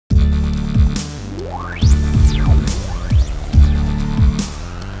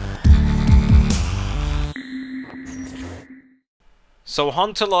So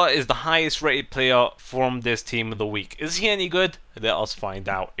HUNTELAAR is the highest rated player from this team of the week. Is he any good? Let us find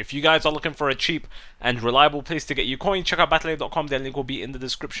out. If you guys are looking for a cheap and reliable place to get your coin, check out battle.com. Their link will be in the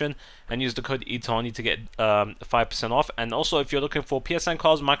description, and use the code ITANI to get 5% off. And also, if you're looking for PSN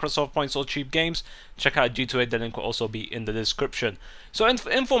cards, Microsoft points, or cheap games, check out G2A. The link will also be in the description. So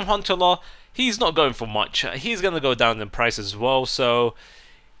inform HUNTELAAR, he's not going for much. He's going to go down in price as well. So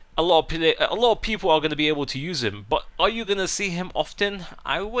a lot of people are going to be able to use him, but are you going to see him often?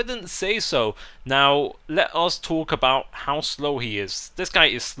 I wouldn't say so. Now, let us talk about how slow he is. This guy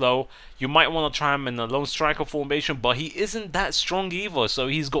is slow. You might want to try him in a lone striker formation, but he isn't that strong either, so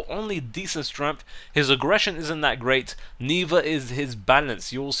he's got only decent strength. His aggression isn't that great, neither is his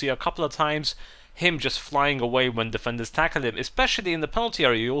balance. You'll see a couple of times him just flying away when defenders tackle him, especially in the penalty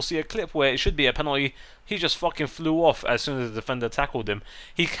area. You'll see a clip where it should be a penalty, he just fucking flew off as soon as the defender tackled him.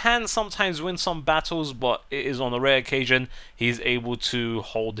 He can sometimes win some battles, but it is on a rare occasion he's able to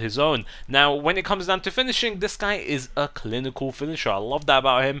hold his own. Now, when it comes down to finishing, this guy is a clinical finisher. I love that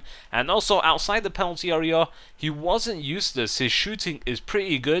about him. And also, outside the penalty area, he wasn't useless. His shooting is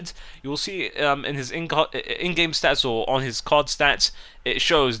pretty good. You'll see in his in-game stats, or on his card stats, it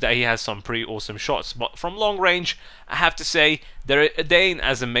shows that he has some pretty awesome shots. But from long range, I have to say, they ain't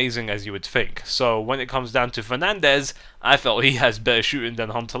as amazing as you would think. So when it comes down to Fernandez, I felt he has better shooting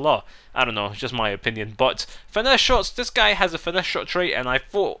than HUNTELAAR. I don't know, it's just my opinion. But finesse shots, this guy has a finesse shot trait, and I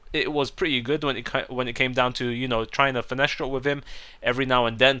thought it was pretty good when it came down to, you know, trying a finesse shot with him every now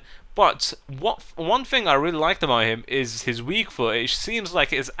and then. But one thing I really liked about him is his weak foot. It seems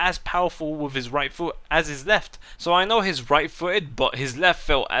like it's as powerful with his right foot as his left. So I know he's right-footed, but his left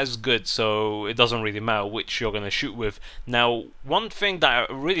felt as good, so it doesn't really matter which you're going to shoot with. Now, one thing that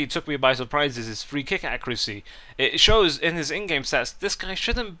really took me by surprise is his free kick accuracy. It shows in his in-game stats, this guy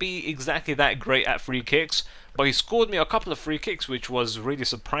shouldn't be exactly that great at free kicks, but he scored me a couple of free kicks, which was really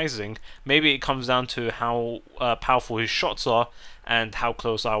surprising. Maybe it comes down to how powerful his shots are and how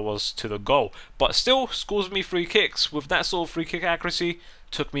close I was to the goal. But still scores me free kicks. With that sort of free kick accuracy,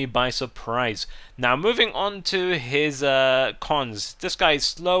 took me by surprise. Now, moving on to his cons. This guy is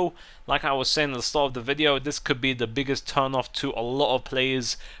slow. Like I was saying at the start of the video, this could be the biggest turnoff to a lot of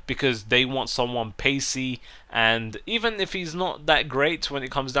players because they want someone pacey, and even if he's not that great when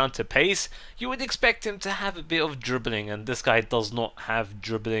it comes down to pace, you would expect him to have a bit of dribbling, and this guy does not have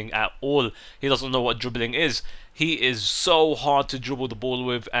dribbling at all. He doesn't know what dribbling is. He is so hard to dribble the ball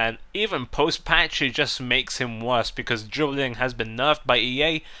with, and even post-patch it just makes him worse because dribbling has been nerfed by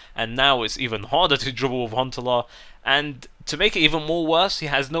EA, and now it's even harder to dribble with HUNTELAAR. And to make it even more worse, he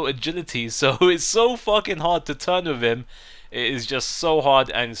has no agility, so it's so fucking hard to turn with him. It is just so hard,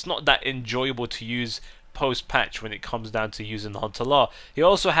 and it's not that enjoyable to use post-patch when it comes down to using HUNTELAAR. He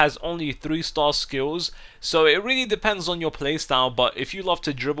also has only 3-star skills, so it really depends on your playstyle. But if you love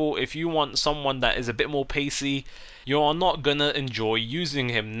to dribble, if you want someone that is a bit more pacey, you are not gonna enjoy using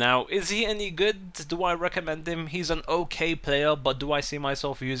him. Now, is he any good? Do I recommend him? He's an okay player, but do I see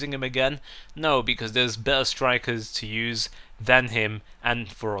myself using him again? No, because there's better strikers to use than him,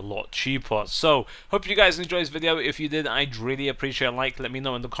 and for a lot cheaper. So, hope you guys enjoyed this video. If you did, I'd really appreciate a like. Let me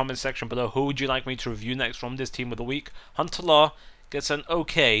know in the comment section below who would you like me to review next from this team of the week. HUNTELAAR gets an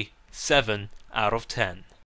okay 7 out of 10.